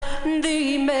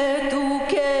Dime tú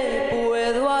qué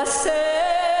puedo hacer.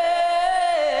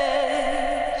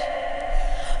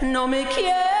 No me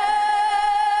quieres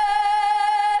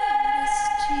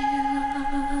ya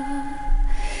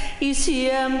y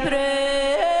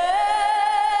siempre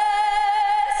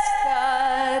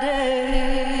estaré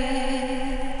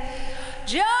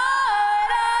llorando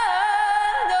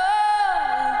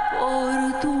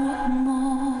por tu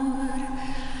amor,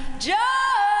 llorando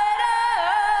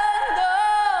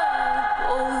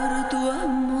por tu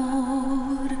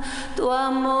amor. Tu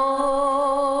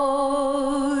amor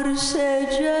se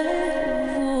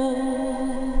llevó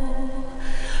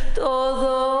todo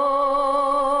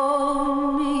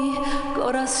mi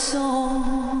corazón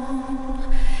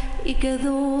y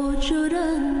quedó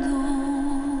llorando,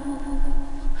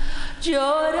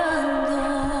 llorando,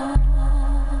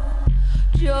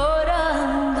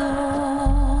 llorando,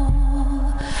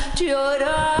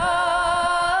 llorando,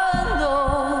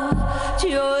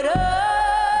 llorando.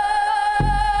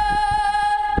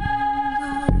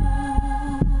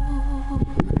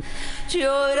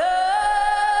 Llorando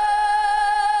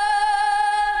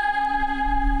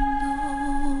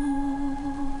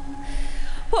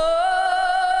por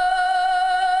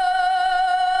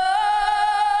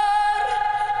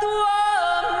tu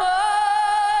amor.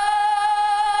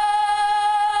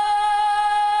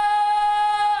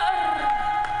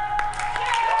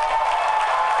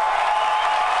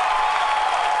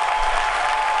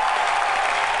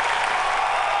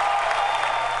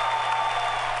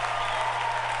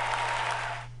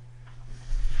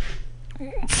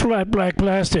 Flat Black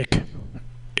Plastic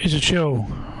is a show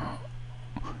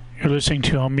you're listening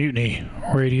to on Mutiny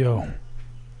Radio.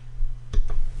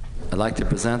 I'd like to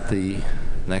present the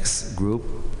next group,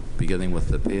 beginning with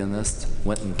the pianist,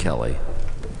 Wynton Kelly.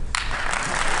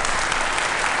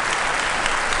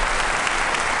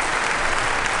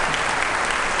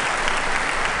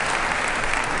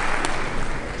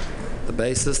 The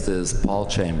bassist is Paul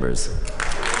Chambers.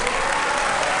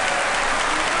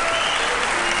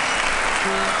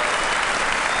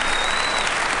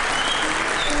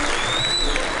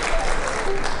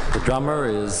 The drummer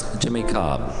is Jimmy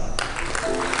Cobb.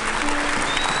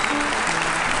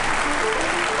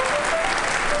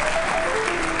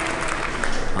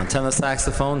 On tenor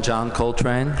saxophone, John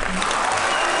Coltrane.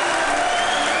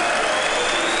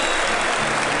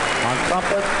 On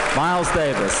trumpet, Miles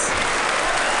Davis.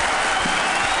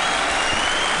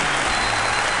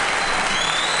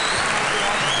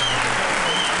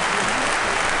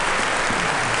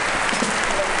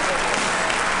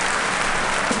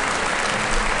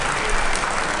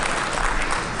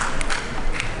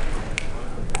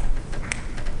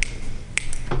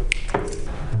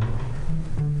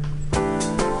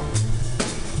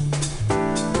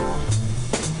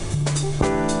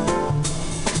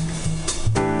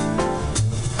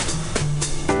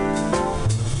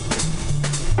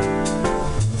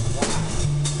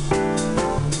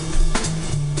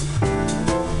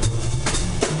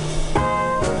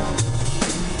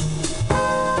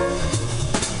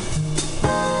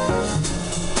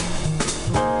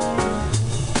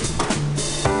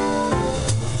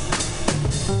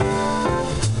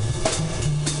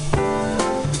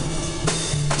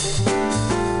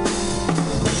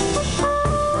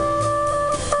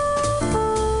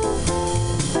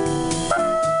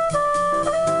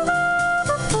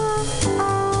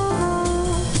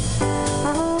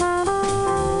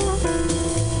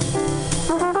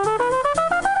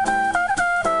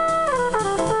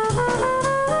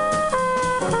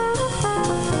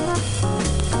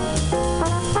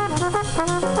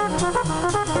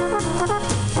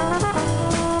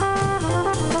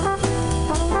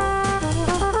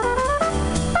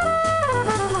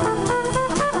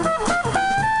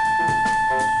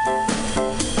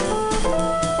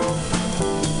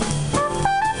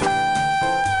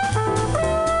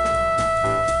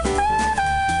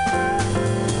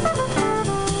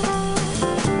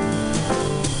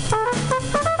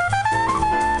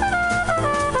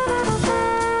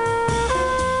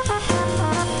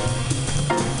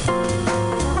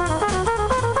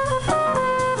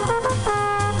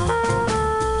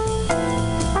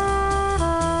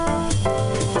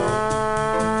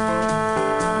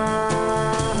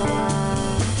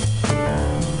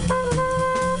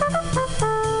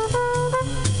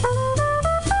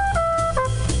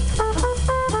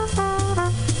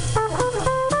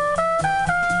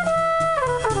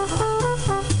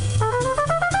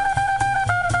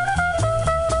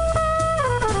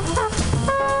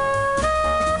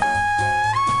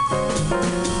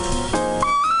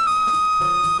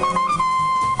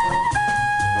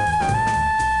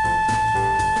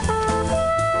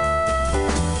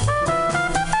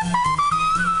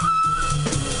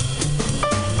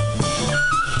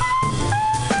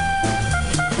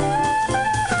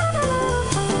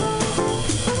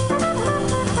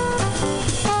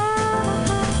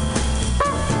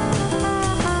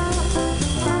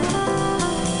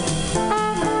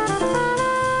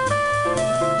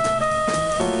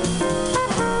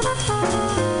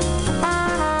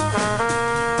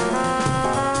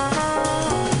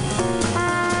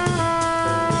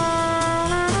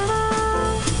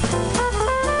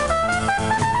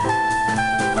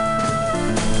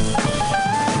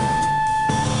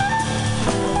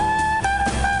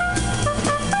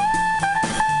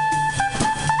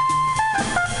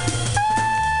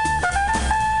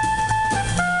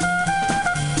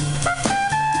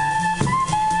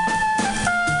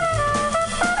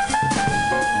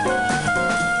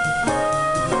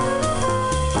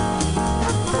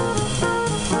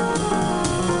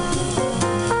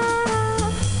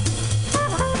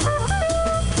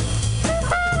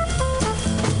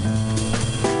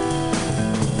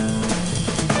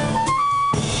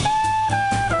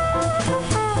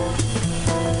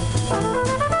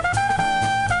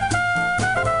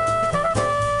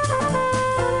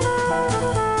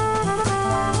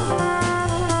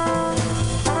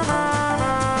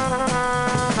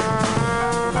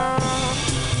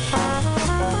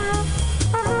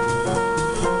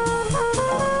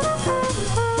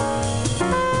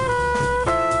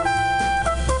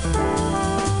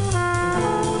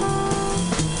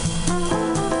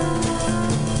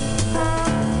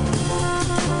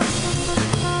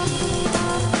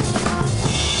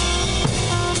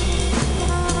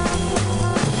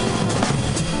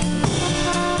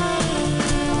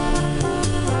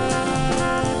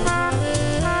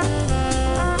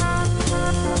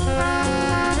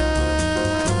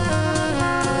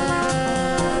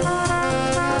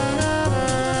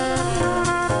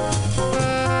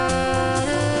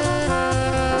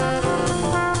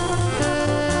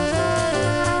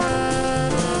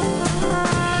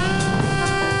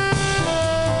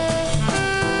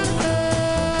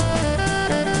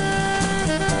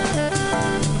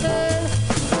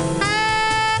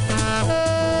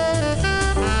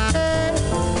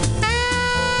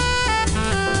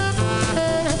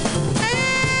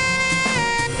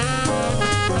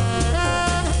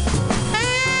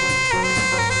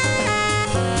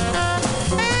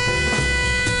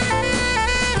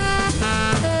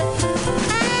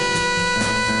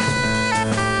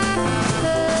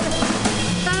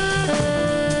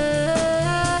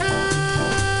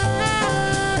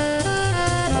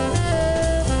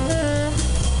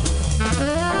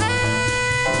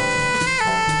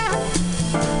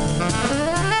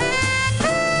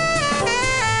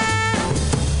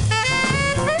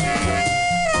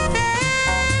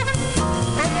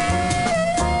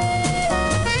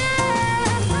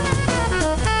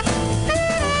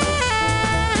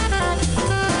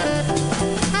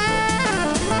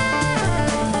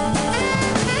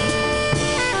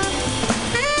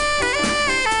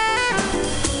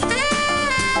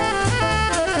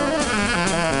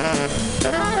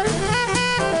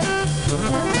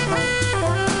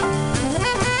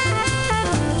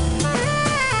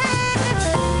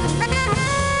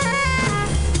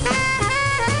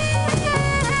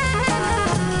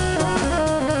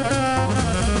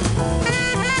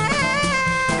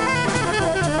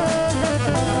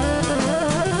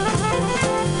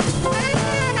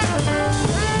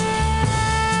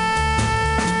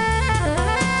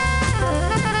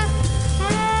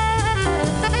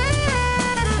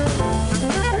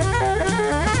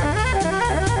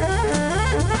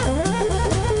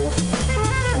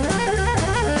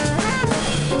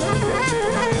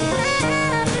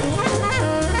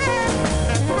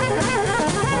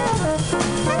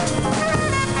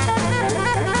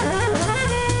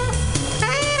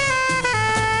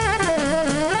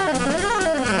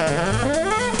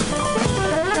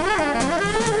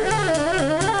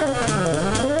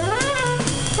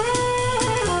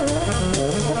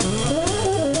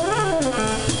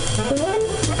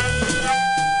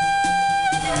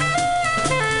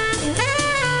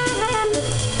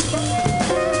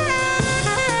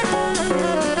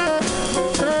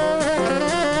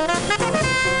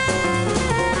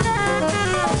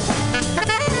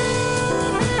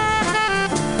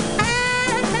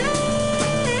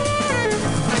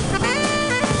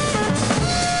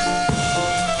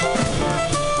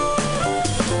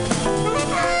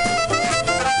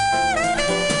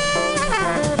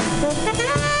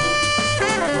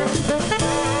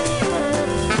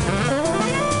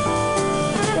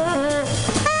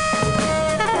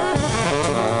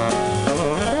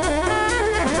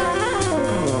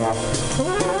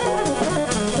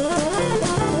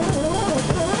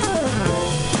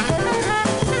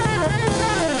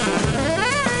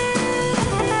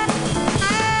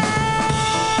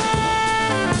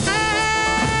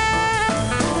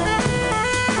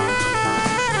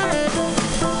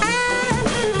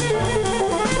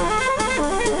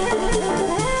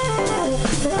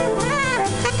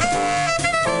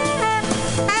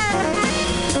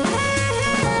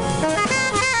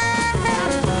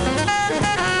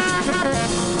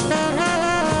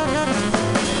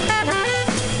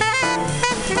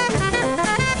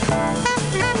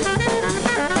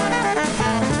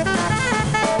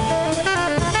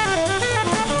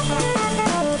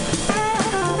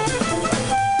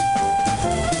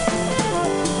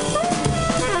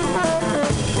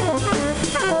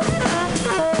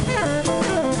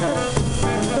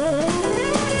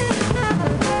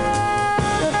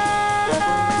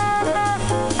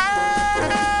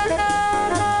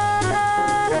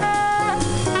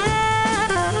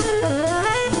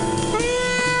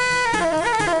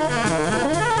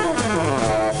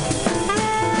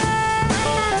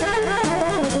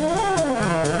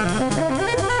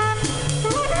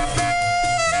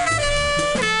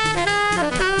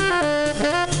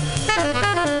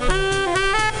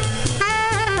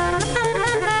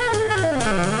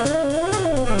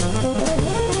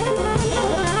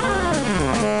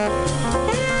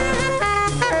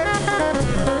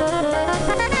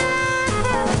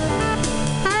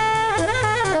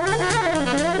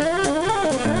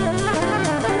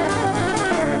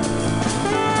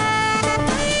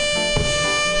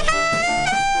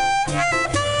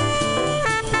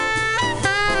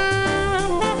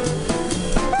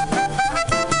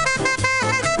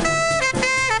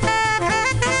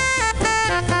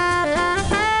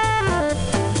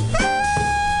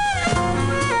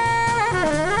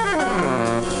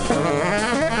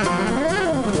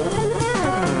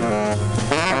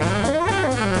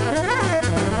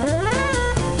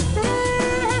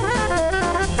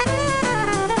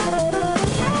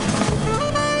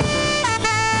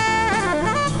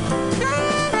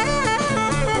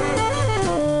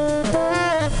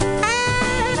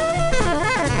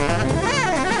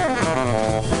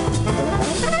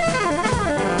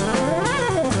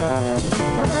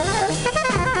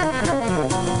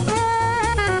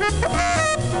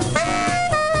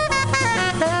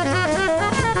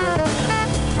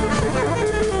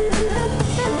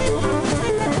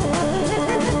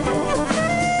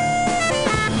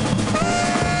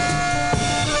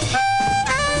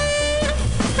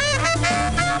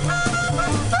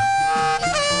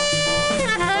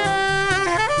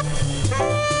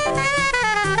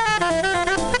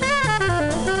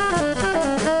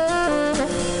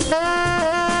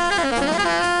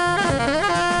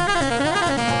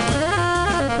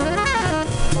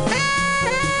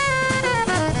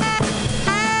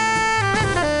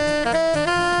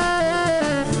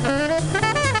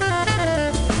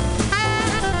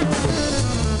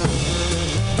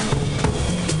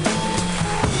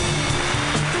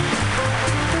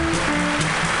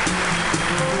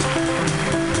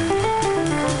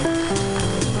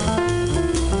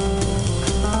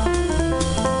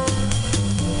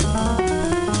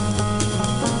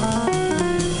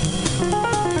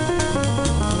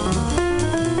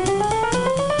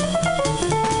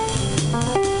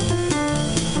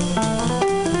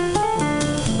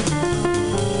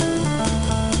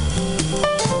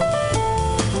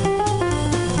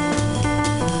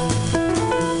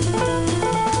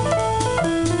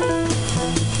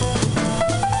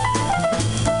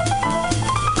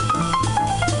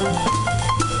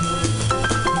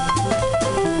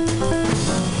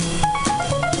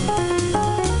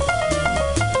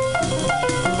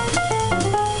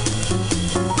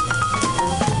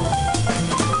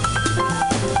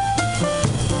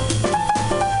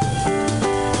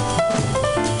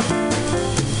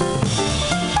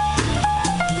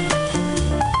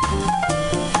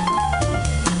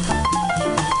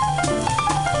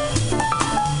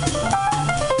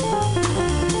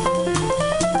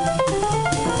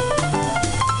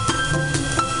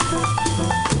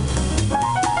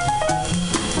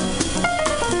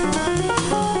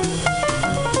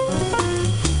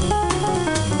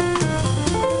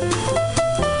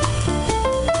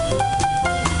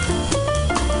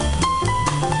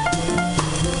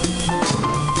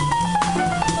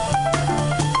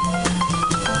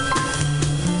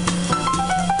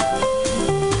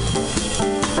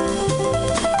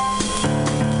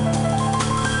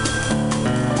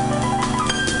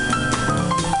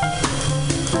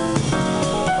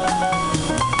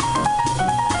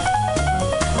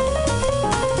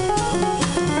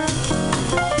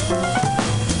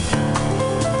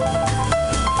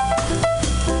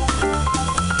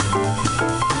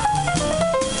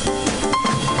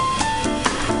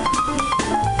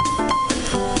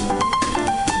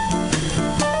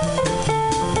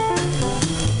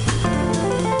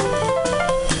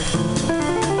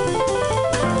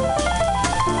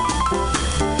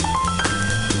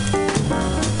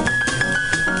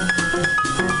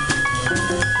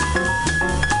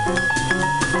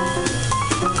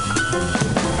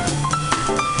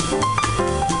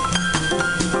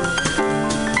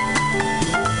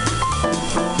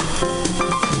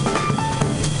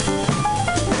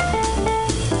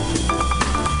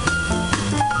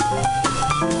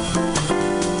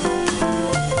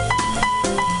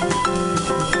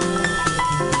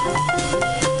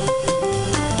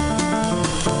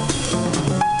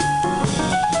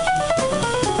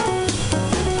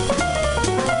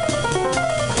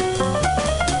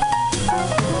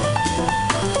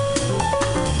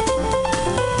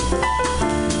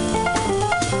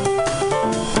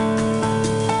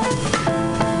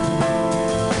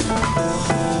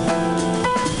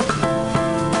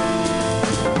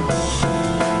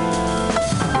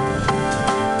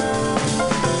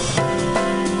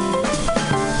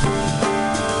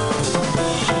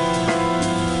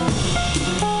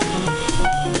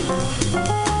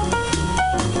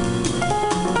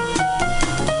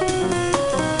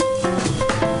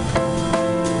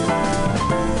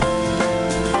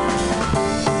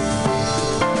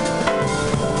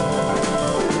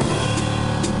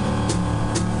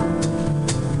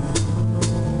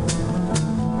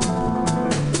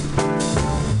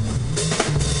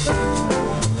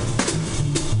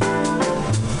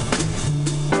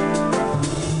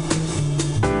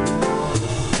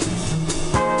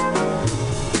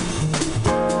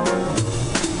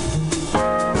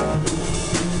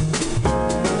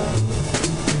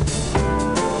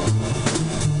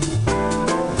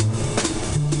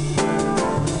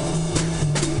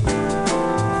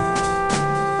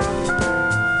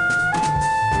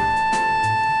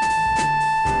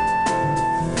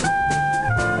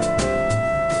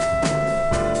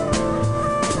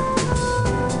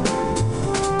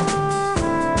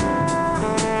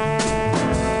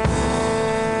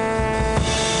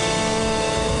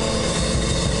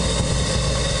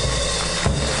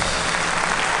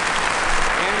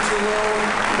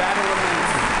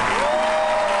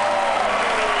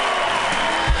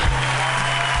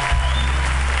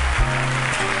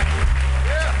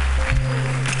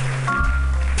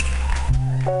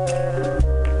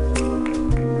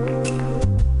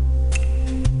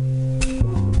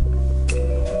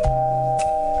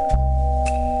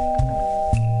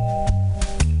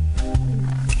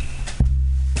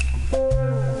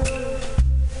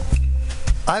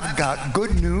 I've got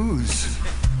good news.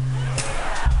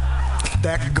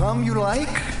 That gum you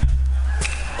like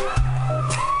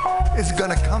is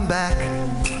gonna come back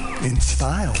in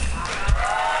style.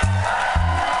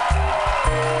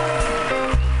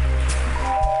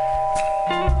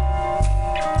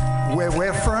 Where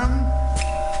we're from,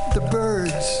 the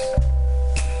birds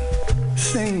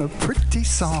sing a pretty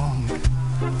song,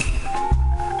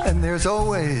 and there's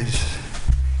always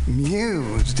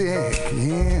music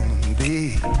in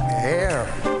the air.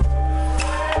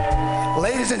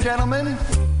 Ladies and gentlemen,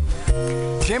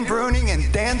 Jim Bruning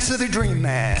and Dance of the Dream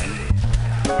Man.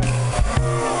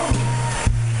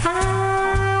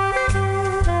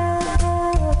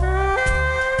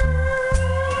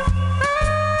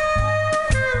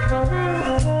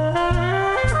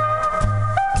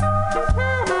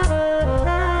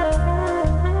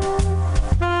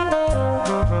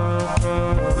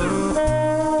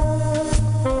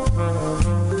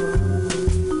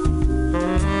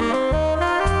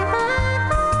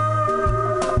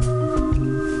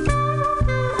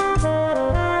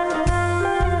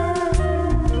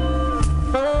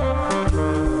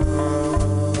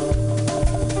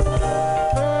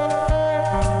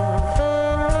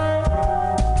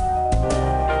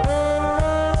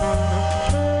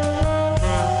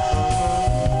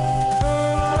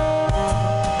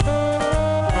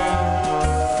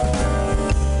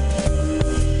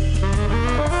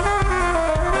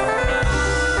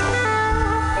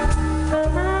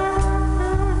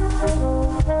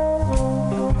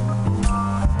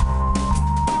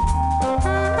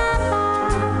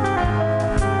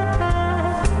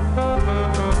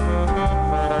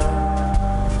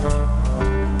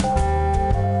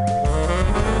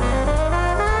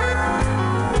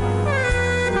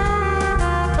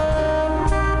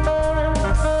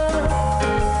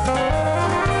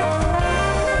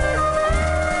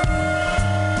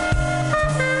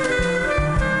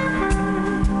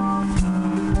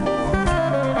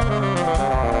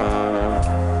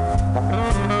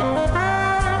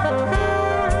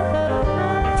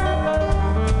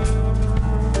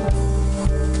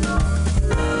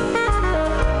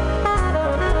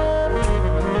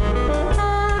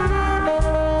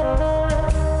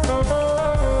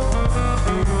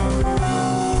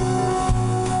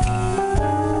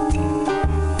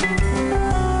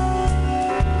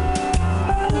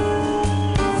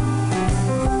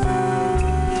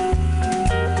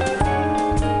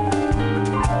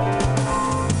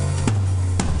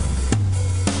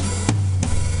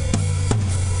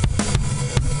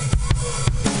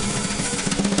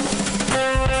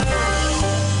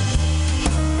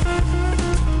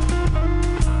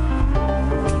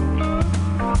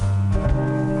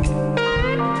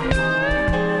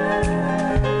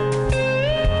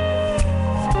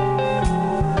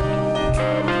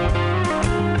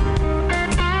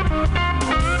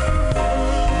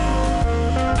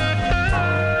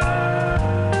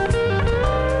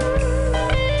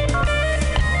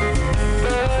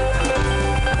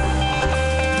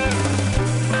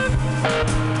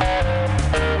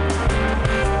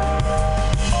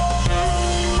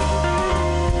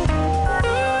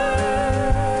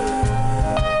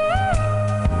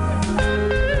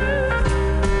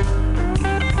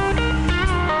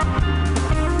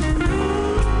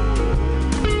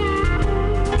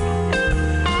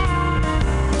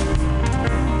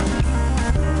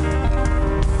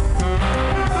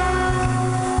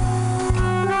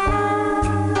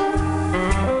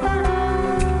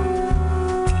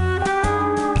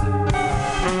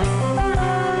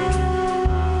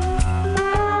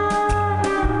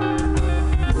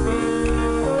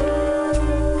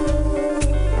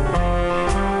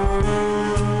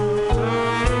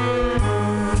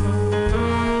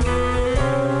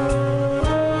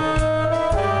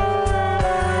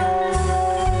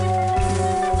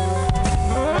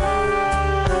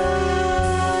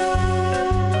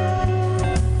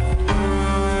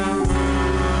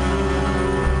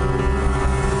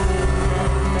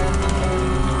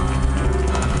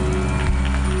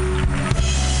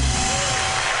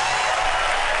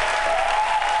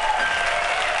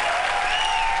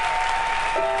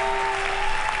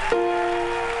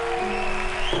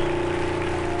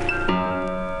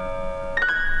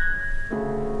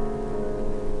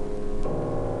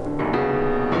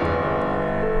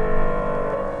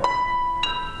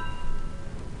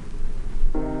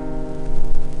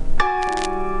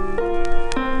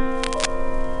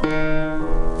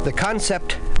 The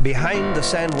concept behind the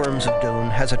sandworms of Dune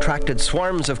has attracted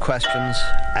swarms of questions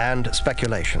and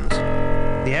speculations.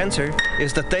 The answer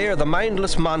is that they are the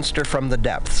mindless monster from the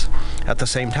depths, At the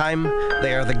same time,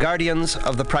 they are the guardians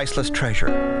of the priceless treasure.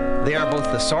 They are both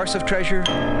the source of treasure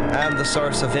and the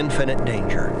source of infinite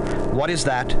danger. What is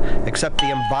that except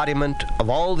the embodiment of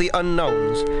all the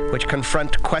unknowns which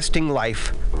confront questing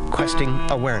life, questing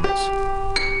awareness?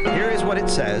 Here is what it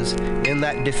says in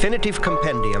that definitive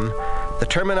compendium, the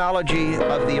terminology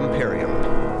of the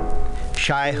Imperium.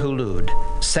 Shai Hulud,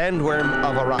 sandworm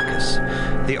of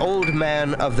Arrakis, the old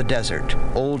man of the desert,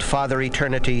 old father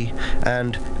eternity,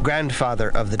 and grandfather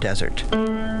of the desert.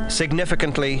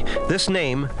 Significantly, this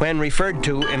name, when referred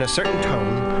to in a certain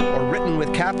tone or written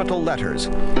with capital letters,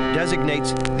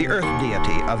 designates the earth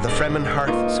deity of the Fremen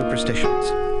hearth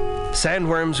superstitions.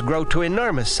 Sandworms grow to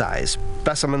enormous size.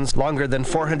 Specimens longer than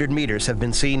 400 meters have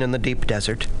been seen in the deep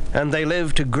desert, and they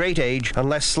live to great age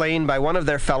unless slain by one of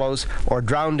their fellows or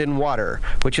drowned in water,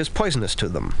 which is poisonous to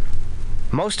them.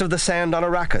 Most of the sand on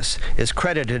Arrakis is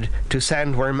credited to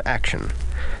sandworm action.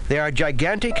 They are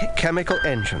gigantic chemical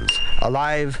engines,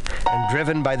 alive and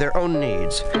driven by their own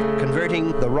needs,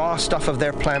 converting the raw stuff of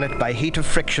their planet by heat of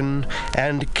friction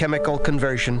and chemical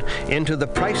conversion into the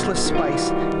priceless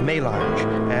spice melange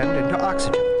and into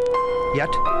oxygen. Yet,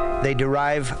 they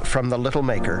derive from the little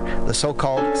maker, the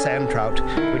so-called sand trout,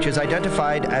 which is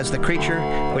identified as the creature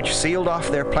which sealed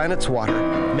off their planet's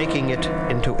water, making it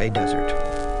into a desert.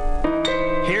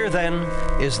 Here, then,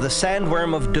 is the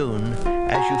sandworm of Dune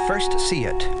as you first see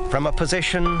it, from a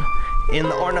position in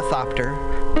the ornithopter,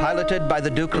 piloted by the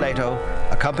Duke Leto,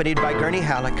 accompanied by Gurney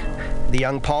Halleck, the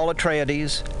young Paul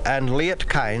Atreides, and Liet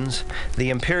Kynes, the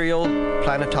imperial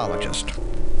planetologist.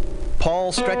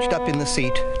 Paul stretched up in the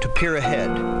seat to peer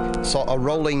ahead, saw a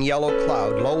rolling yellow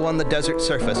cloud low on the desert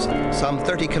surface, some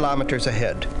 30 kilometers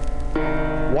ahead.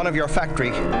 One of your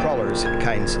factory crawlers,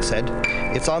 Kynes said.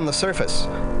 It's on the surface.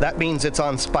 That means it's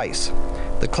on spice.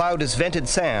 The cloud is vented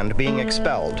sand being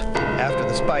expelled after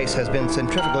the spice has been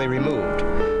centrifugally removed.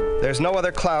 There's no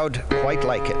other cloud quite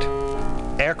like it.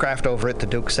 Aircraft over it, the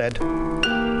Duke said.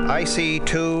 I see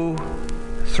 2,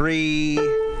 3,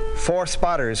 4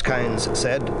 spotters, Kynes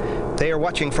said. They are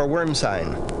watching for worm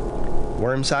sign.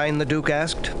 Worm sign, the Duke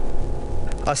asked.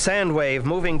 A sand wave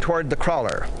moving toward the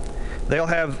crawler. They'll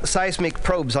have seismic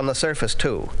probes on the surface,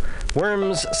 too.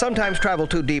 Worms sometimes travel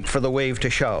too deep for the wave to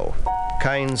show.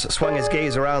 Kynes swung his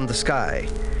gaze around the sky.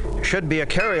 Should be a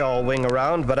carryall wing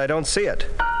around, but I don't see it.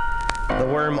 The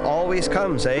worm always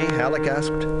comes, eh? Halleck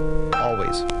asked.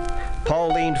 Always.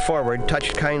 Paul leaned forward,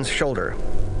 touched Kynes' shoulder.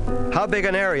 How big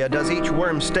an area does each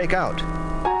worm stake out?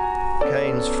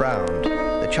 Kynes frowned.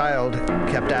 The child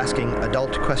kept asking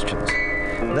adult questions.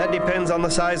 That depends on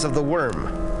the size of the worm.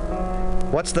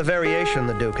 What's the variation,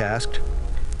 the Duke asked.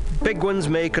 Big ones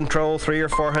may control 300 or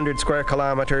 400 square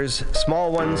kilometers.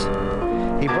 Small ones...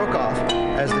 He broke off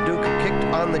as the Duke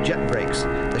kicked on the jet brakes.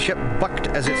 The ship bucked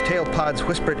as its tail pods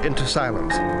whispered into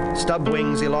silence. Stub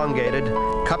wings elongated,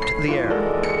 cupped the air.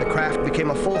 The craft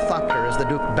became a full thopter as the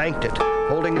Duke banked it,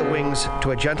 holding the wings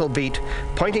to a gentle beat,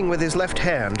 pointing with his left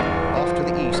hand off to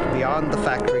the east beyond the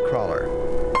factory crawler.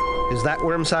 Is that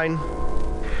worm sign?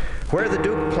 Where the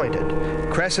Duke pointed,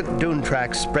 crescent dune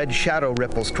tracks spread shadow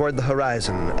ripples toward the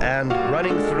horizon, and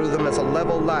running through them as a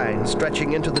level line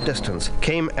stretching into the distance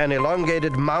came an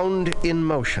elongated mound in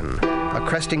motion, a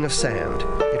cresting of sand.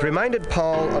 It reminded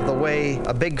Paul of the way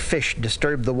a big fish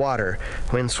disturbed the water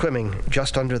when swimming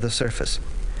just under the surface.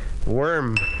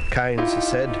 Worm, Kynes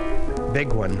said.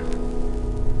 Big one.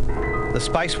 The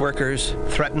spice workers,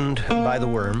 threatened by the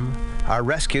worm, are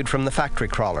rescued from the factory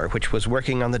crawler, which was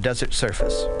working on the desert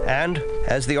surface. And,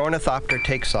 as the ornithopter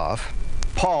takes off,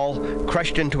 Paul,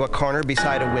 crushed into a corner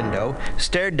beside a window,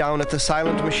 stared down at the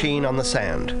silent machine on the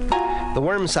sand. The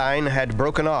worm sign had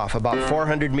broken off about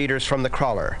 400 meters from the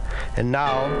crawler, and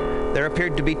now there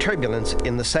appeared to be turbulence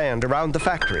in the sand around the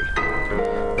factory.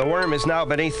 The worm is now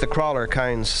beneath the crawler,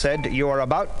 Kynes said. You are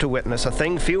about to witness a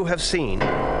thing few have seen.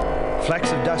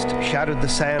 Flecks of dust shadowed the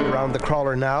sand around the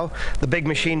crawler now. The big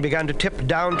machine began to tip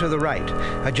down to the right.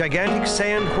 A gigantic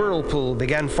sand whirlpool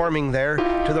began forming there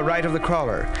to the right of the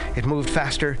crawler. It moved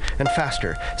faster and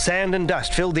faster. Sand and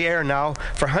dust filled the air now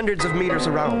for hundreds of meters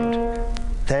around.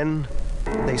 Then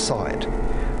they saw it.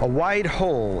 A wide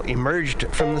hole emerged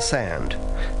from the sand.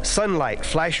 Sunlight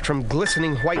flashed from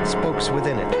glistening white spokes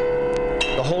within it.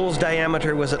 The hole's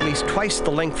diameter was at least twice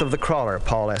the length of the crawler,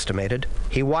 Paul estimated.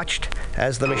 He watched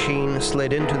as the machine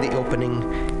slid into the opening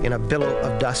in a billow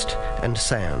of dust and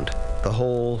sand. The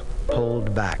hole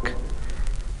pulled back.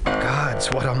 Gods,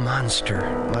 what a monster,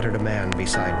 muttered a man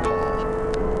beside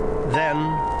Paul. Then,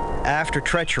 after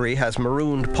treachery has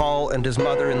marooned Paul and his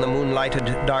mother in the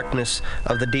moonlighted darkness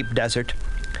of the deep desert,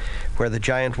 where the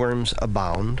giant worms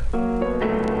abound,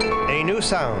 A new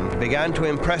sound began to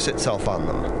impress itself on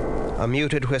them. A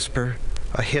muted whisper,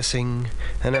 a hissing,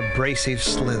 an abrasive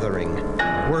slithering.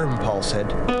 Worm, Paul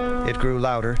said. It grew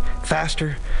louder,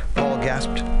 faster. Paul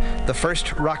gasped. The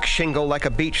first rock shingle, like a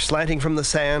beach slanting from the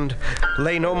sand,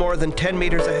 lay no more than 10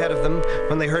 meters ahead of them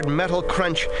when they heard metal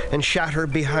crunch and shatter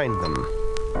behind them.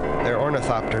 Their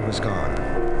ornithopter was gone.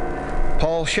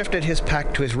 Paul shifted his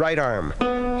pack to his right arm,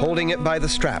 holding it by the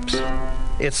straps.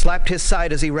 It slapped his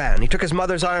side as he ran. He took his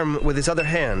mother's arm with his other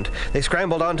hand. They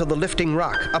scrambled onto the lifting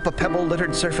rock, up a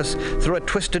pebble-littered surface, through a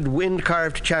twisted,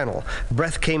 wind-carved channel.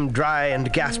 Breath came dry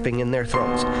and gasping in their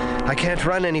throats. "I can't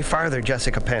run any farther,"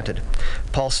 Jessica panted.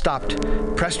 Paul stopped,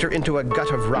 pressed her into a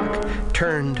gut of rock,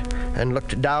 turned, and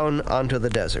looked down onto the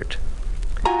desert.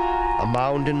 A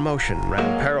mound in motion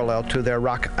ran parallel to their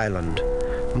rock island.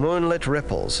 Moonlit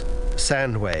ripples,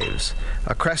 sand waves,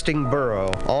 a cresting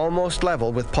burrow almost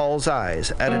level with Paul's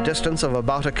eyes at a distance of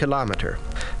about a kilometer.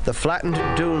 The flattened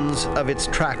dunes of its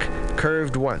track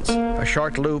curved once, a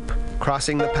short loop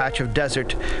crossing the patch of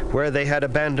desert where they had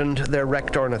abandoned their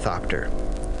wrecked ornithopter.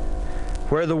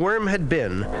 Where the worm had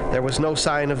been, there was no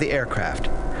sign of the aircraft.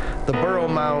 The burrow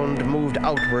mound moved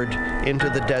outward into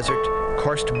the desert,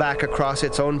 coursed back across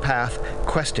its own path,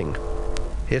 questing.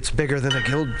 "It's bigger than a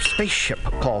Guild spaceship,"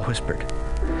 Paul whispered.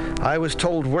 "I was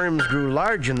told worms grew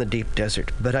large in the deep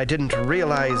desert, but I didn't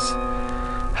realize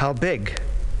how big."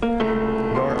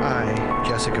 "Nor I,"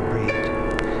 Jessica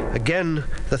breathed. Again,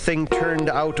 the thing turned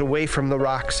out away from the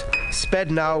rocks,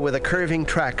 sped now with a curving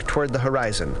track toward the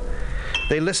horizon.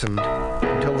 They listened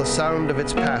until the sound of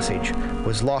its passage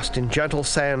was lost in gentle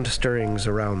sand stirrings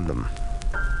around them.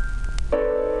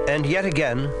 And yet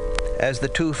again, as the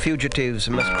two fugitives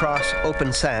must cross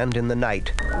open sand in the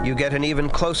night, you get an even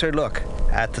closer look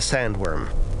at the sandworm.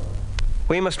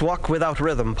 "We must walk without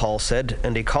rhythm," Paul said,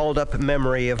 and he called up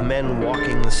memory of men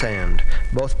walking the sand,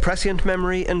 both prescient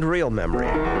memory and real memory.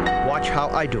 "Watch how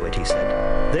I do it," he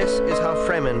said. "This is how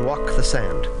Fremen walk the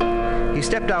sand." He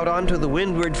stepped out onto the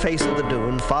windward face of the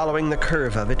dune, following the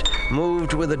curve of it,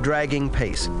 moved with a dragging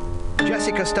pace.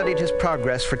 Jessica studied his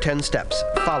progress for 10 steps,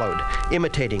 followed,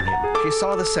 imitating him. She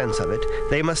saw the sense of it.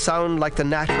 They must sound like the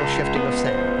natural shifting of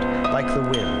sand, like the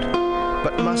wind.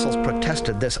 But muscles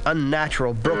protested this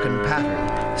unnatural, broken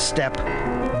pattern. Step,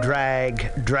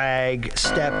 drag, drag,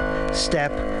 step,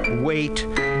 step, wait,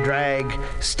 drag,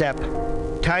 step.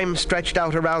 Time stretched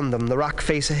out around them. The rock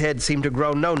face ahead seemed to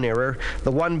grow no nearer.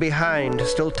 The one behind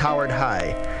still towered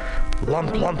high.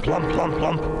 Lump, lump, lump, lump,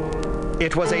 lump.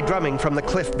 It was a drumming from the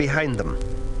cliff behind them.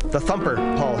 "The thumper,"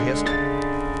 Paul hissed.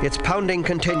 Its pounding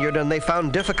continued, and they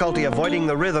found difficulty avoiding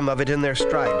the rhythm of it in their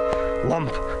stride.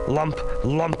 Lump, lump,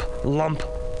 lump, lump.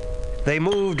 They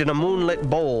moved in a moonlit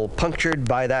bowl, punctured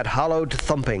by that hollowed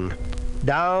thumping.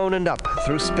 Down and up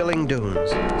through spilling dunes.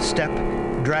 Step,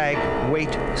 drag,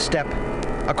 wait, step.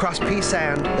 Across pea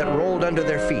sand that rolled under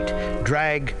their feet.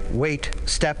 Drag, wait,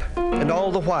 step. And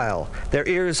all the while, their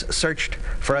ears searched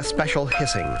for a special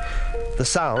hissing. The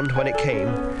sound, when it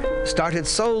came, started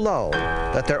so low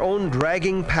that their own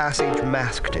dragging passage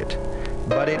masked it.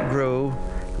 But it grew,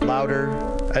 louder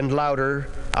and louder,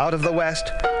 out of the west.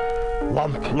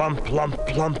 Lump, lump,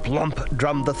 lump, lump, lump,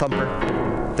 drummed the thumper.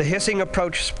 The hissing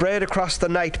approach spread across the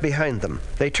night behind them.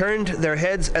 They turned their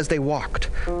heads as they walked,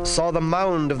 saw the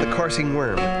mound of the coursing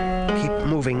worm. "Keep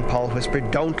moving," Paul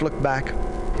whispered. "Don't look back."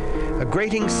 A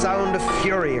grating sound of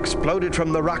fury exploded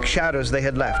from the rock shadows they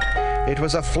had left. It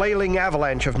was a flailing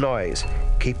avalanche of noise.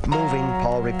 "Keep moving,"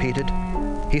 Paul repeated.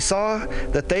 He saw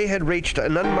that they had reached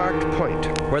an unmarked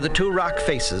point where the two rock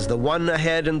faces, the one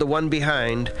ahead and the one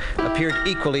behind, appeared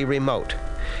equally remote.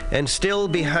 And still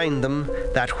behind them,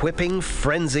 that whipping,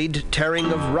 frenzied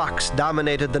tearing of rocks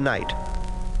dominated the night.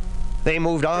 They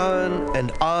moved on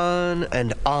and on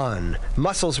and on.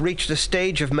 Muscles reached a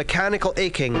stage of mechanical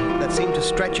aching that seemed to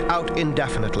stretch out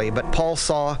indefinitely, but Paul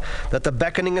saw that the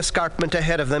beckoning escarpment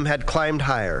ahead of them had climbed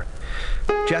higher.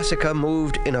 Jessica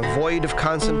moved in a void of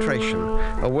concentration,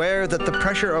 aware that the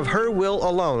pressure of her will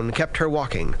alone kept her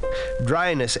walking.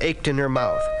 Dryness ached in her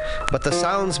mouth, but the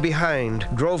sounds behind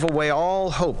drove away all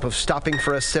hope of stopping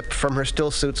for a sip from her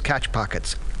stillsuit's catch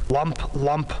pockets. Lump,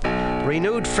 lump.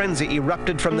 Renewed frenzy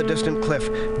erupted from the distant cliff,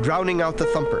 drowning out the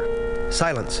thumper.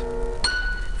 Silence.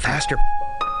 Faster.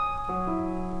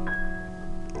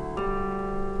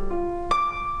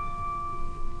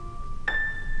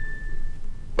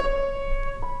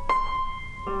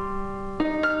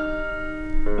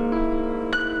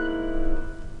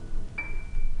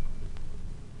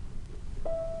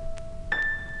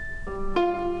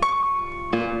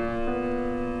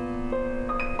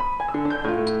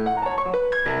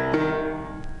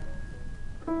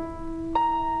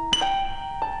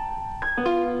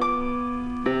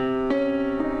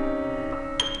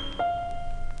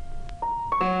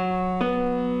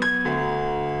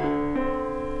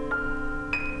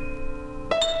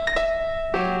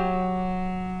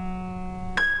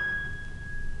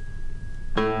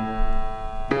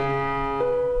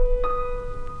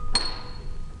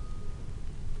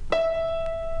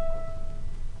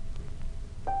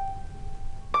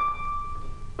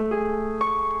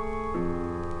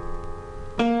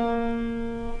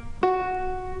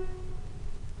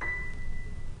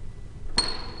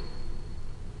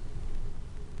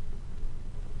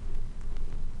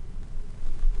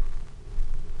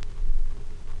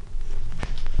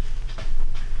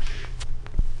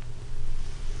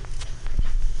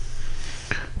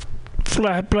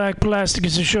 Flat Black Plastic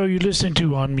is the show you listen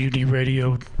to on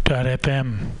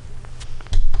MutinyRadio.fm.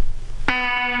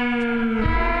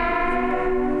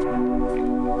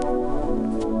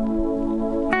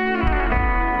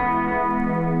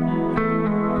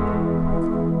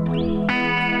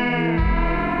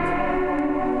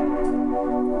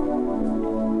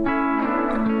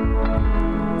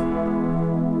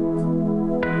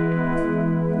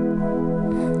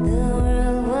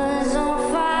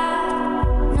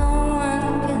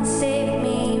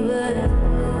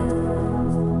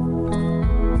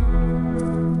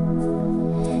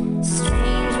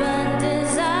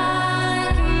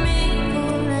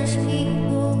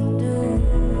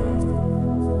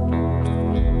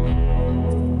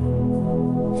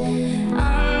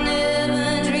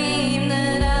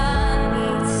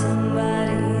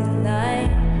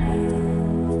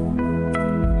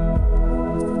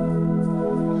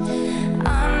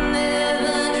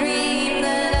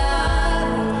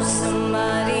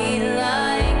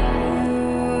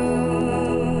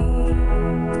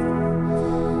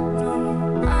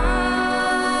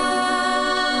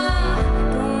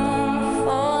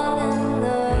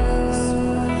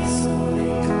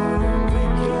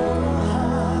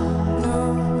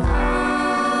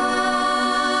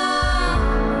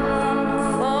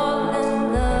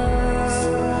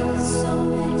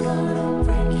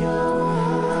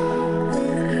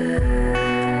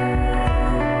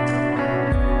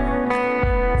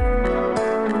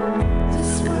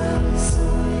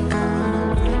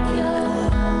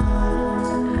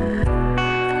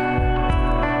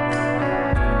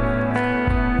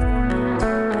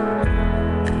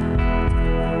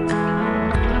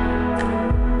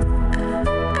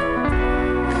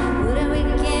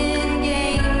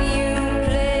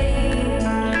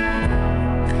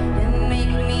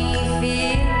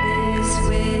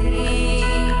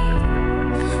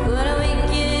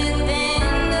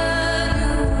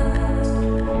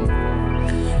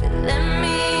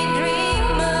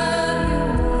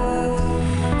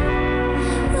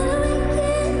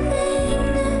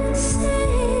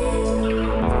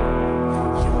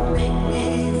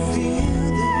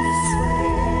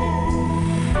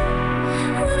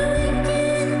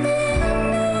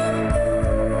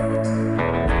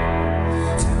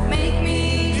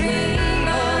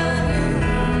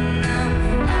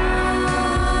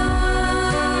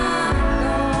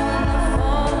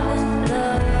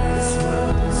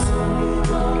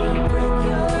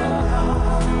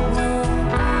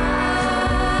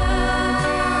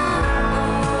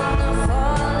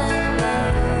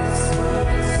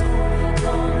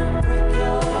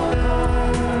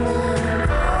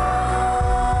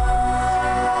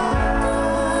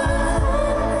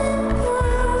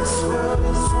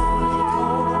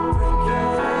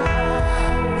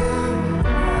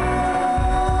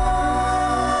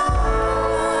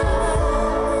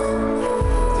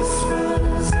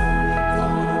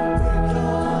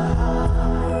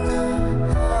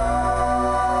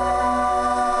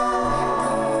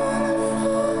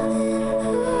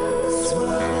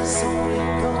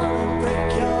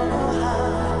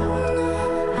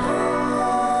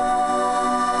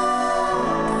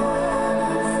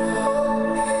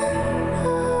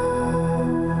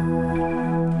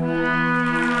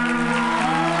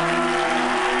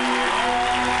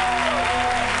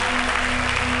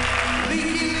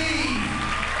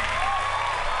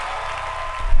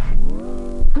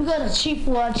 Cheap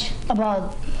watch,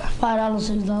 about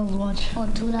 $5, $6 watch. Or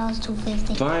 $2,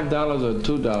 $2.50. $5 or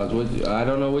 $2? I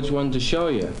don't know which one to show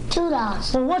you.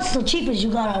 $2. Well, what's the cheapest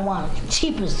you got? I want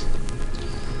cheapest.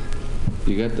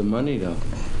 You got the money though.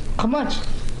 How much?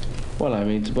 Well, I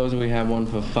mean, supposing we have one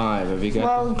for $5. Have you got?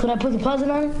 Well, could I put the deposit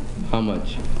on it? How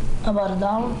much? About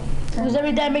 $1. Because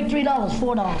every day I make $3, $4,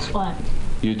 $5.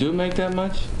 You do make that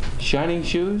much? Shining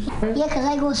shoes? Yeah, because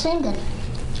I go singing.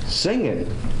 Singing?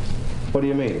 What do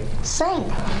you mean? Sing.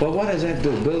 Well, what does that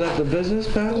do? Build up the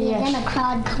business, pal? Yeah, then a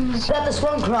crowd comes. We got this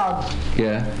one crowd.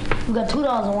 Yeah. We got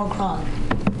 $2 in one crowd.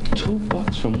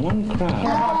 $2 from one crowd?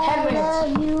 About 10 minutes. I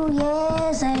love you,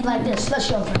 yes, I Like this. Let's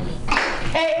show them.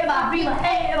 Hey, my beaver,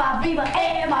 hey, my beaver,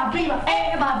 hey, my beaver,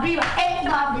 hey, my beaver, hey,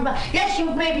 my beaver. Yes,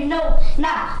 you baby know.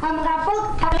 Now, I'm gonna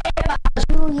fuck.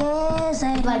 you, yes,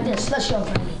 I Like this. Let's show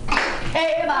them.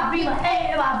 Hey, my beaver,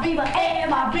 hey, my beaver, hey,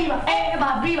 my beaver, hey,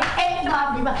 my beaver, hey,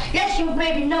 my beaver. Yes, you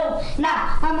baby know.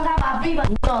 Now, I'm gonna my beaver.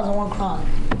 $2 in one crowd.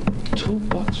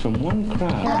 $2 from one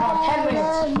crowd? About 10 minutes.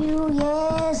 love you,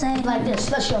 yes, I Like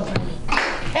this. Let's show them.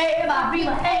 Hey, my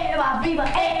beaver, hey, my beaver,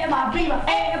 hey, my beaver,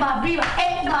 hey, my beaver,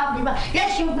 hey, my beaver.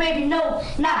 Yes, you baby know.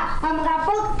 Now, I'm gonna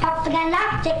fuck, pop the gun,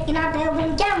 knock, checking out the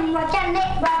open jam, watch your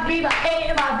neck, my beaver,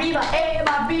 hey, my beaver, hey,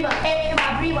 my beaver, hey,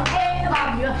 my beaver, hey,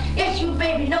 my beaver. Yes, you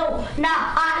baby know.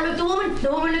 Now, I look at the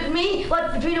woman look at me.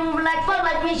 What between a woman like fuck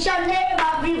like me, shut hey,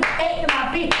 my beaver, hey,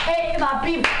 my beaver, hey, my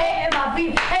beaver, hey, my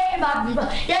beaver, hey, my beaver.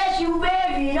 Yes, you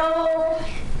baby know.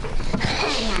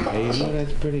 Hey, you know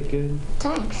that's pretty good.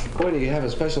 Thanks. Boy, do you have a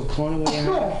special corner where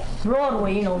you have?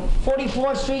 Broadway, you know,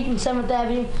 44th Street and 7th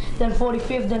Avenue, then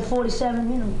 45th, then 47th,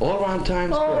 you know. All around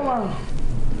Times All Square. around.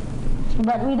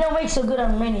 But we don't make so good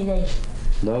on rainy days.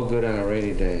 No good on a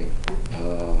rainy day.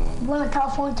 We went to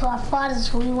California to our father's,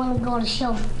 so we want to go to the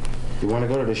show. You want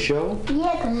to go to the show?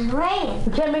 Yeah, 'cause it's raining.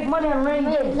 We can't make money on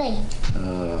rainy days. Late.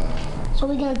 So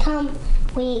we're going to tell them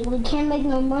we can't make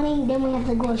no money, then we have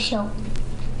to go to the show.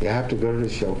 You have to go to the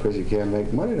show because you can't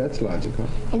make money. That's logical.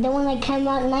 And then when they come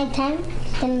out at nighttime,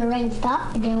 then the rain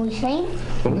stops, and then we sing.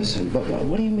 But listen, but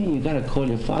what do you mean you got to call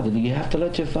your father? Do you have to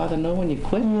let your father know when you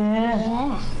quit? Yeah.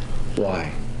 Yeah.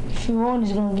 Why? If you won't,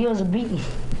 he's going to give us a beating.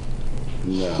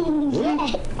 No.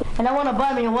 Yeah. And I want to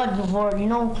buy me a watch before, you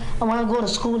know, I want to go to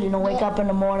school, you know, wake up in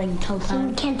the morning and tell So we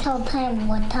time. can't tell time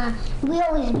what time. We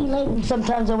always be late. And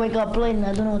sometimes I wake up late and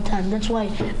I don't know what time. That's why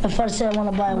my father said I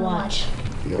want to buy a watch.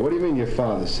 Yeah, what do you mean your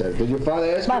father said? Did your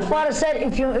father ask My you? father said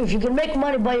if you can make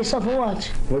money, buy yourself a watch.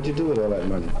 What'd you do with all that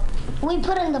money? We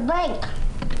put it in the bank.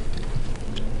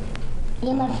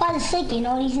 Yeah, my father's sick, you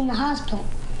know, he's in the hospital.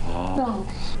 Oh. No.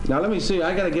 Now, let me see.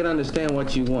 I got to understand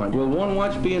what you want. Will one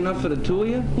watch be enough for the two of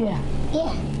you? Yeah.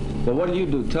 Yeah. Well, what do you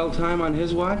do? Tell time on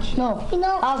his watch? No. You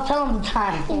know, I'll tell him the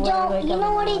time. Joe, you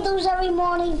know what he does every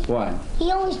morning? What?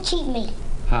 He always cheat me.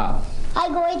 How? I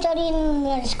go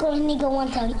 8:30 in school and he go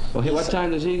 1:30. Well, hey, what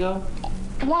time does he go?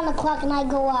 1 o'clock and I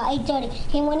go 8:30.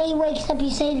 And when he wakes up, he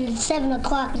says it's 7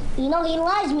 o'clock. You know, he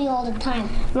lies me all the time.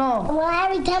 No.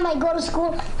 Every time I go to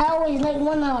school, I always late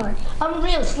 1 hour. I'm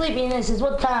real sleepy and he says,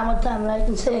 what time, and I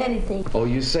can say anything. Oh,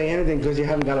 you say anything because you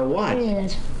haven't got a watch?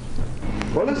 Yes.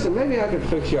 Well, listen, maybe I could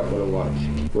fix you up with a watch.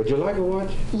 Would you like a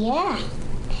watch? Yeah.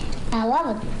 I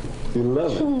love it. You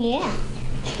love it. Yeah.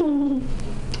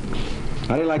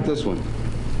 How do you like this one?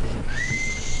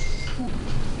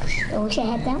 I wish I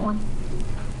had that one.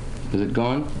 Is it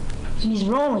gone? He's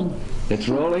rolling. It's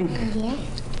rolling? Yeah.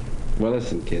 Well,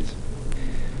 listen, kids.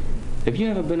 Have you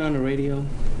ever been on the radio?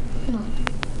 No.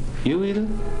 You either?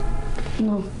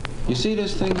 No. You see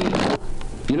this thing here?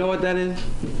 You know what that is?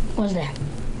 What's that?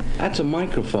 That's a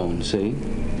microphone, see?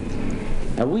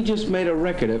 And we just made a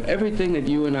record of everything that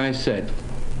you and I said.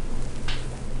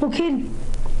 No kidding.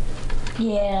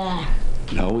 Yeah.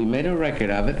 No, we made a record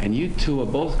of it, and you two are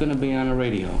both going to be on the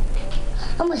radio.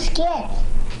 I'm scared.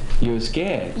 You're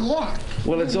scared? Yeah.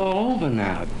 Well, it's all over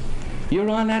now. You're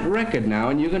on that record now,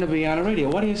 and you're going to be on the radio.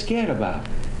 What are you scared about?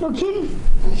 No kidding.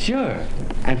 Sure.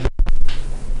 And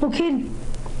No kidding.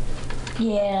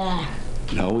 Yeah.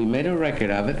 no, we made a record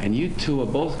of it, and you two are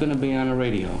both going to be on the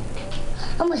radio.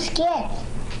 I'm scared.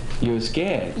 You're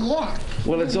scared? Yeah.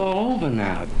 Well, it's all over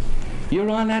now. You're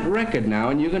on that record now,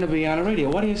 and you're going to be on the radio.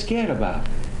 What are you scared about?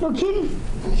 No kidding.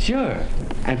 Sure.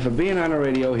 And for being on the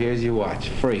radio, here's your watch.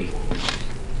 Free.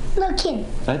 No kidding.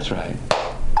 That's right.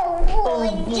 Oh, boy,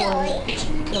 Joey.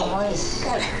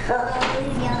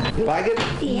 Like it?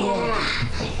 Yeah.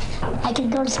 I can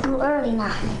go to school early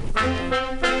now.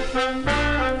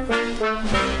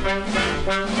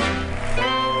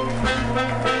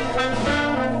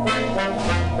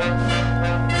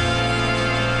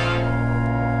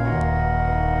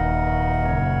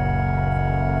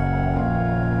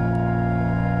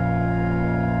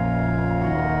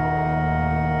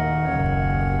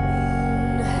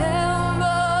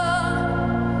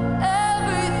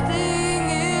 Everything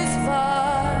is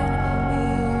fine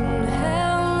in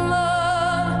heaven.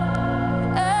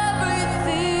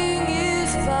 Everything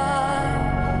is fine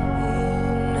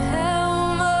in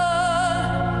heaven.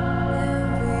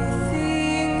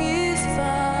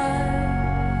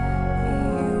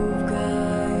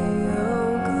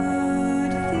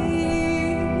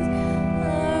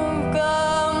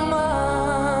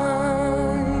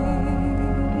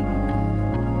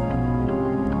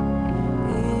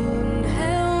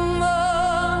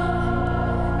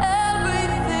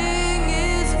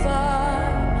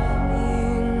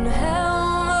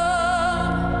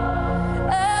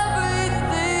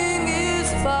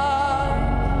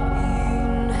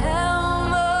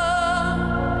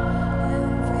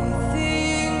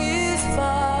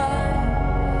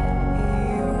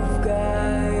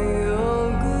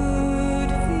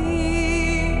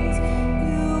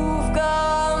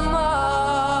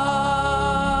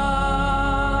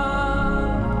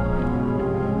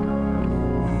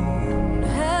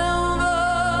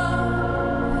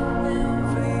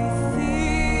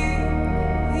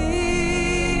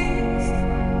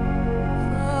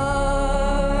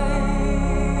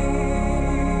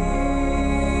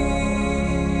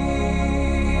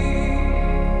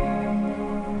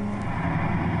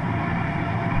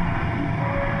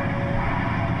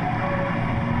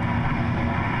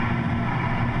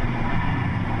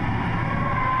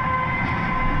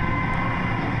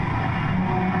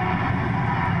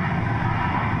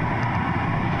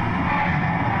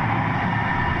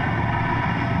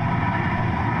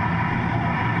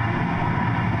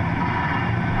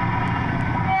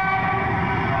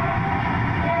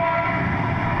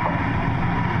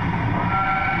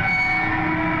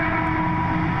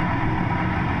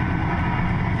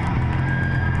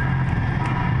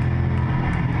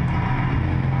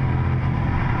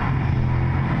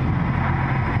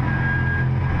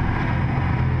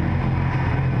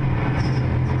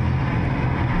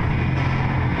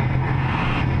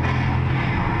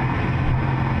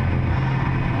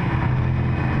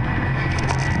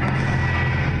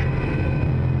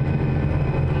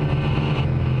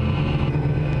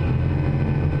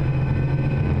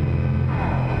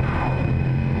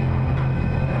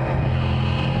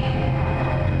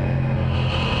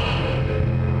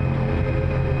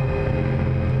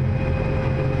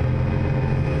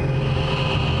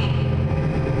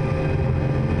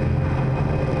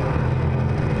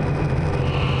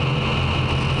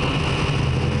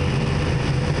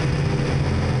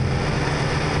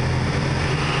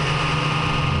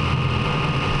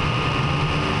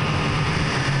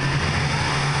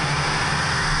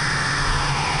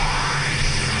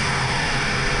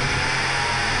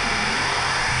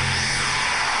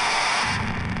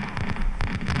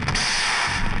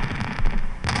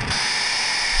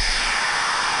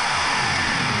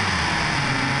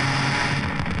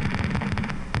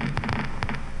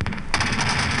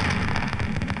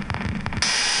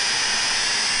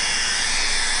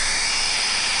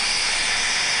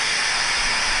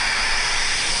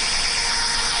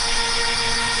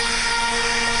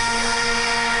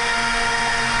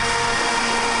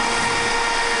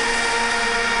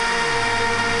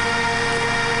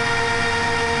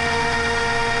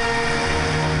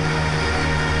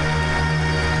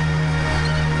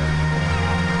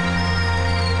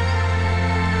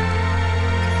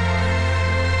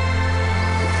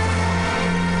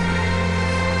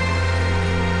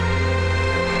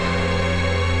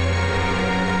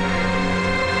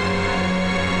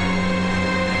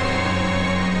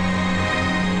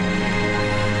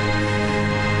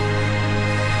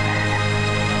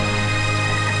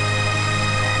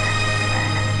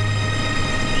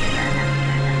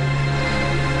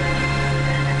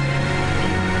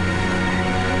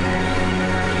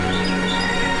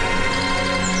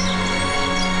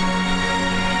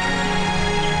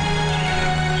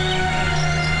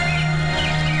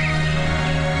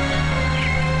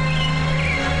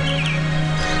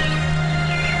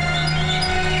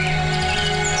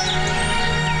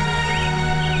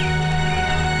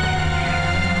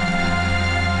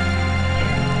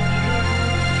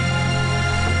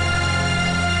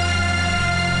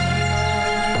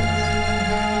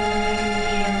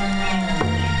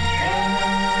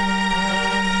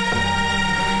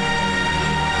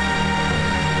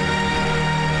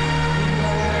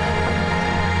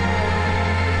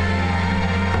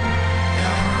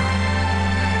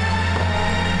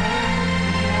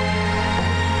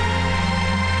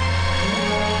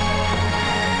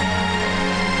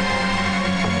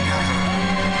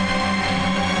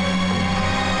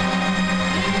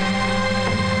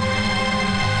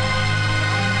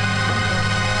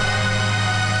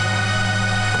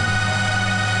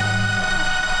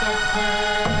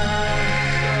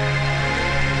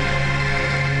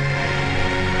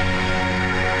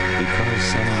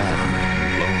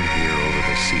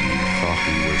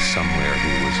 somewhere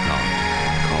he was not,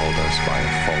 called us by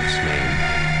a false name.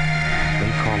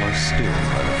 They call us still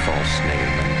by the false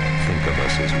name and think of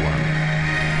us as one.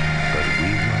 But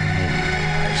we were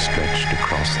many, stretched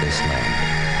across this land.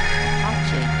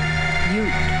 Ache,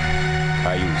 Ute,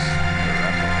 Cayuse,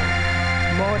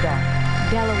 Moda,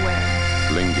 Delaware,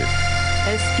 Tlingit,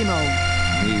 Eskimo,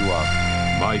 Miwok,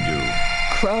 Maidu,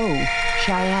 Crow,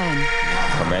 Cheyenne,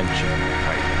 Comanche,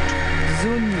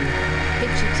 Zuni,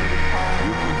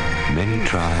 Many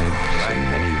tribes and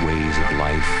many ways of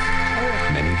life,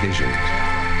 many visions.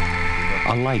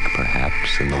 Alike,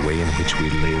 perhaps, in the way in which we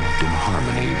lived in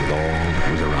harmony with all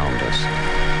that was around us.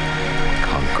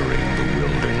 Conquering the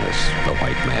wilderness, the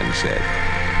white man said.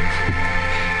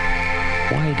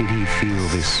 Why did he feel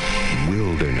this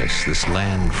wilderness, this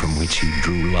land from which he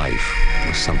drew life,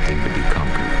 was something to be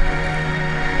conquered?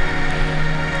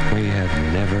 We have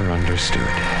never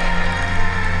understood.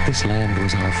 This land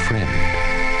was our friend,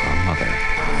 our mother.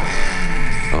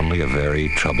 Only a very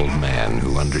troubled man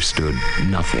who understood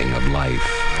nothing of life,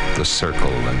 the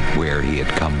circle, and where he had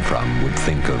come from would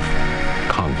think of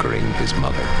conquering his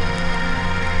mother.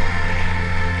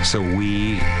 So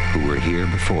we, who were here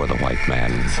before the white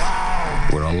man,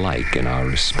 were alike in our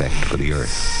respect for the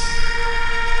earth.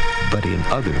 But in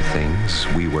other things,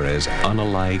 we were as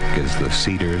unalike as the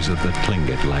cedars of the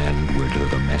Tlingit land were to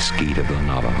the mesquite of the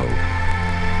Navajo.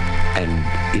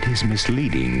 And it is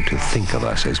misleading to think of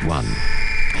us as one.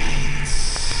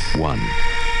 One.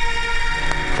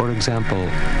 For example,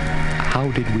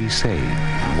 how did we say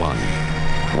one?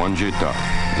 Wanjita,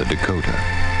 The Dakota,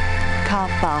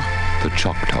 Kappa, the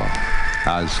Choctaw,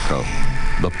 Azko,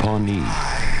 the Pawnee,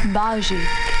 Baji,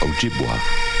 Ojibwa,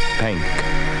 Pank,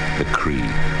 the Cree,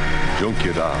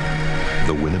 Junkyada,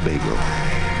 the Winnebago,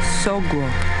 Sogwo,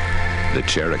 the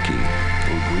Cherokee,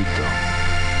 Uguito,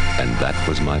 and that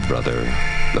was my brother,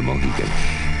 the Mohegan.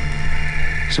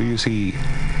 So you see,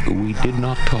 we did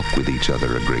not talk with each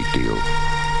other a great deal.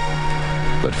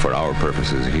 But for our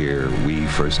purposes here, we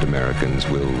First Americans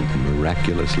will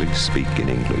miraculously speak in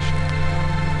English.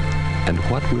 And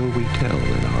what will we tell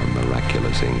in our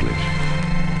miraculous English?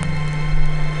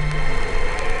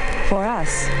 For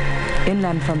us,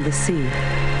 inland from the sea,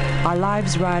 our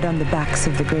lives ride on the backs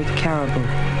of the great caribou,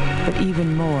 but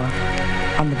even more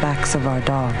on the backs of our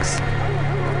dogs.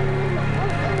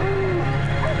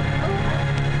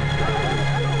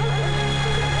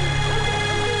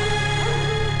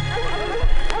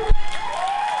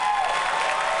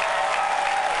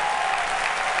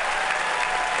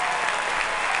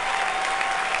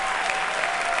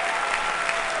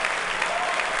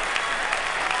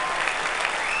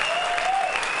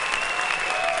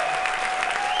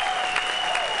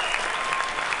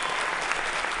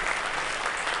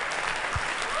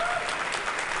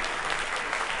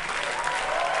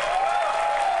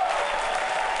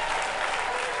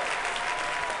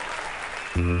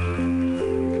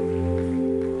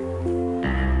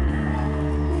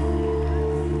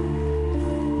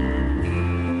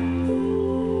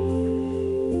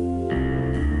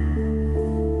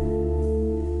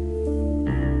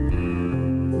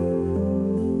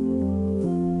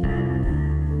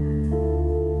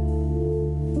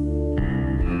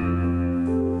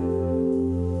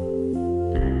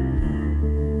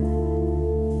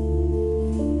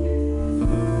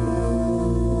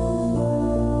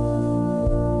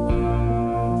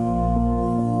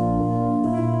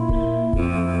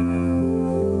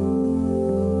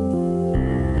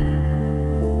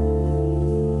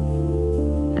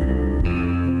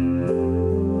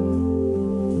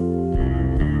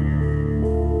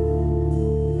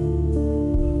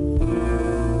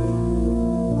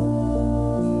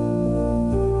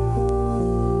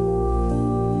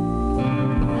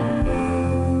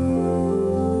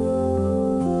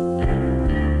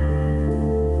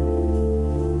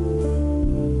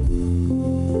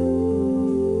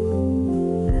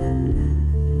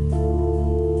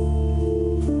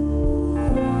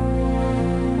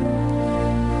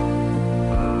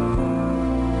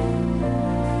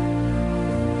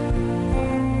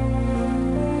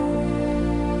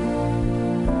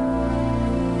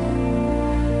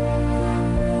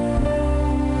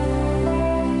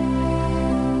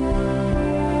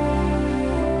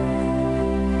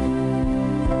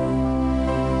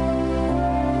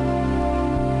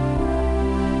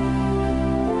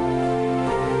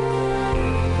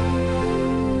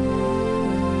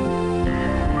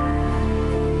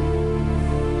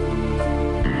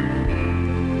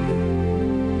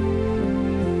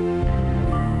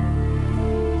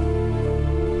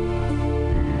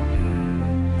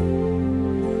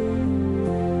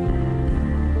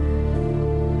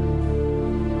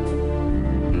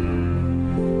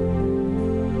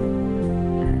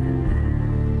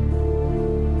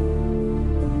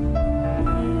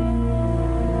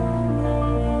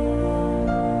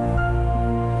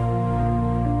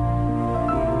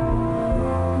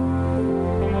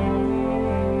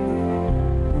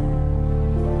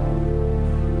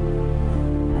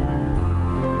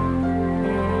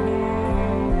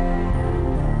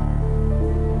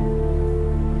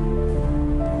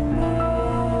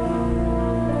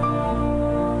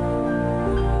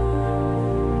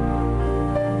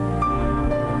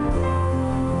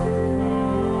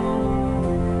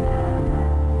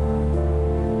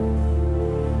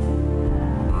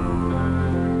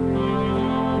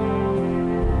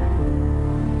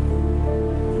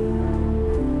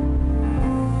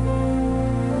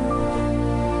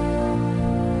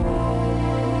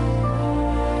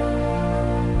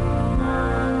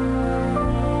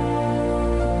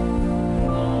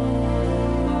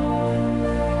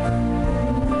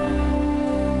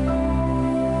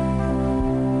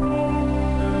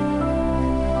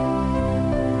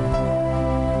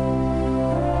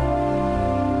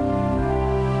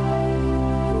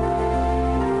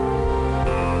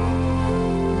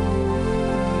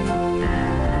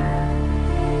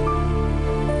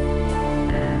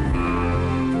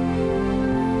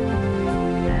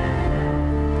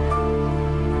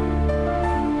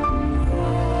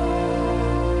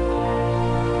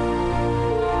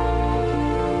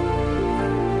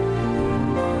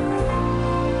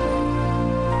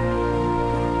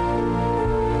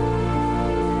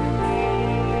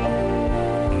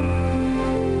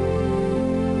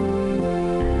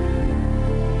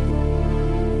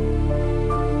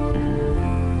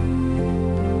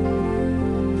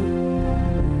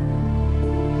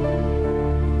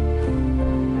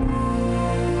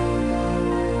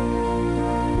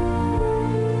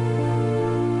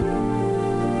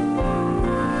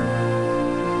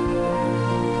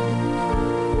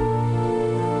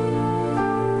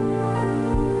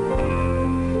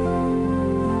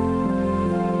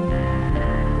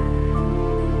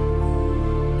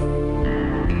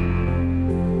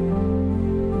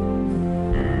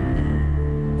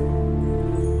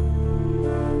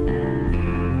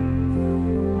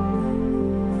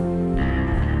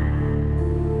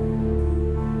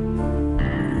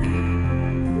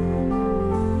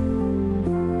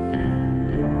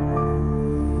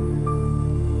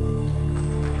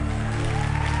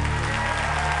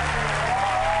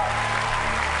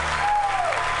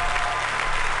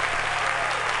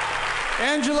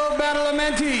 Angelo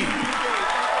Badalamenti.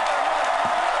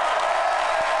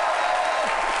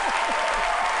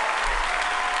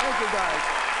 Thank you, guys.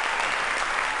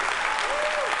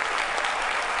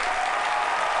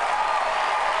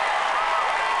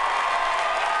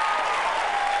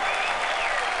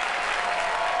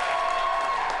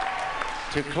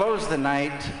 To close the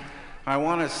night, I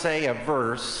want to say a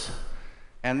verse,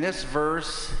 and this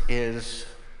verse is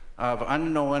of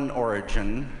unknown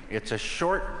origin. It's a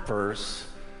short verse,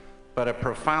 but a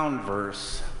profound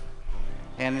verse,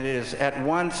 and it is at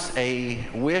once a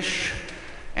wish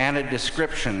and a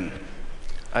description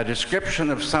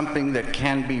of something that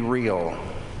can be real.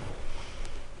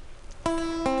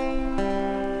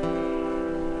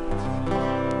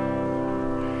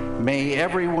 May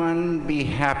everyone be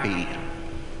happy.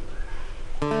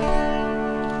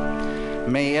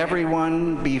 May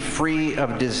everyone be free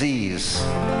of disease.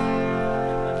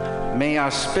 May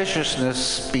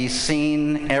auspiciousness be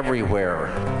seen everywhere.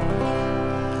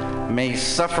 May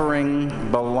suffering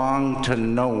belong to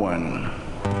no one.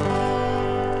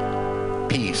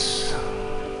 Peace.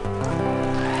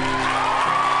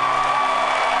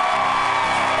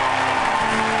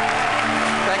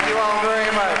 Thank you all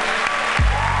very much.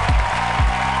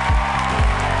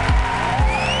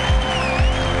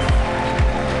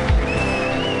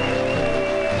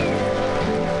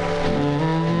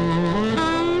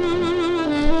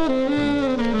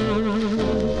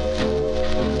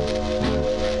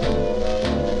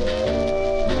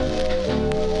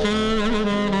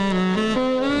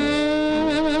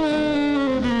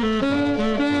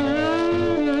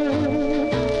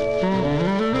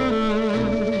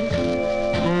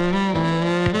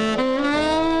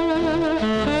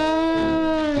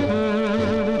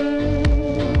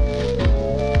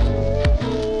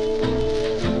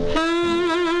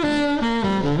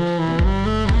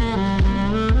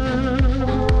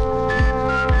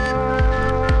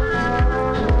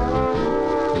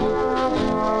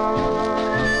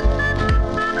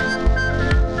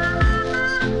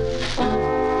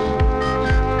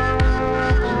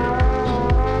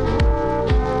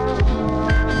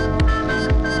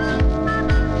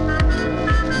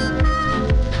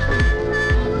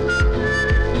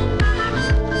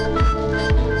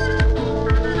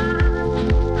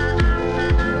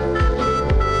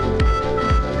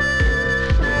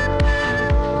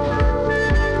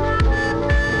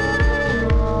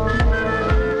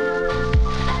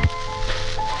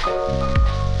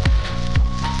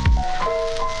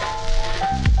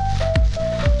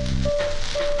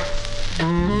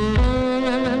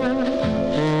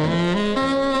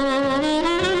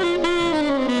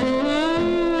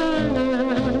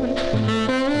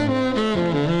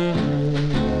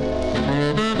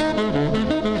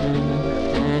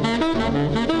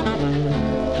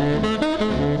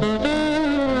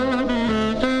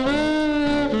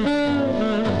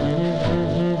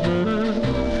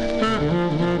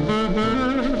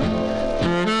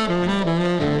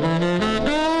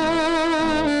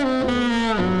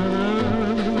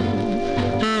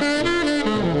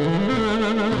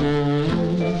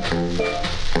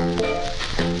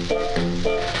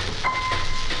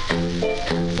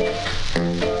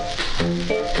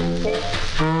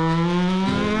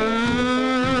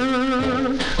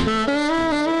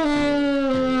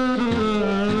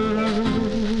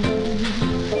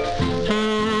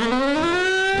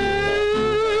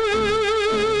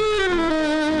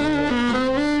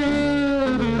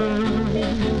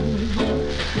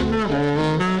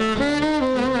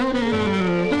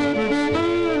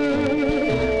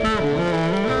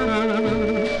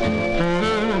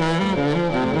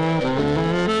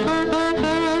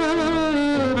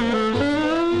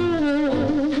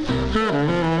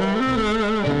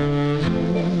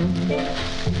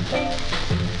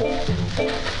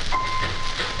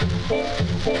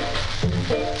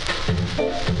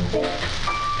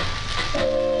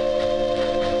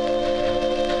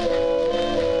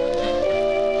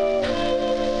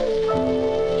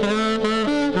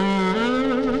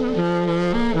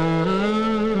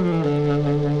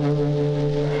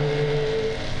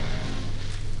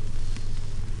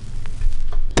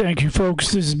 Thank you,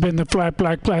 folks. This has been the Flat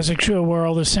Black Plastic Show, where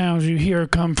all the sounds you hear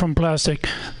come from plastic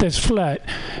that's flat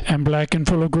and black and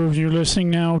full of grooves. You're listening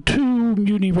now to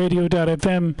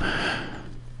MutinyRadio.fm.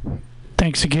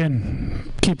 Thanks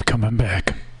again. Keep coming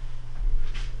back.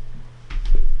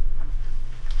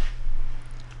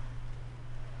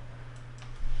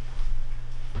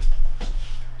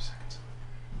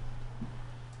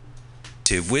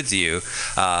 With you,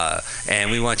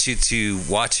 and we want you to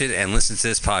watch it and listen to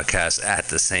this podcast at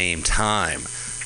the same time.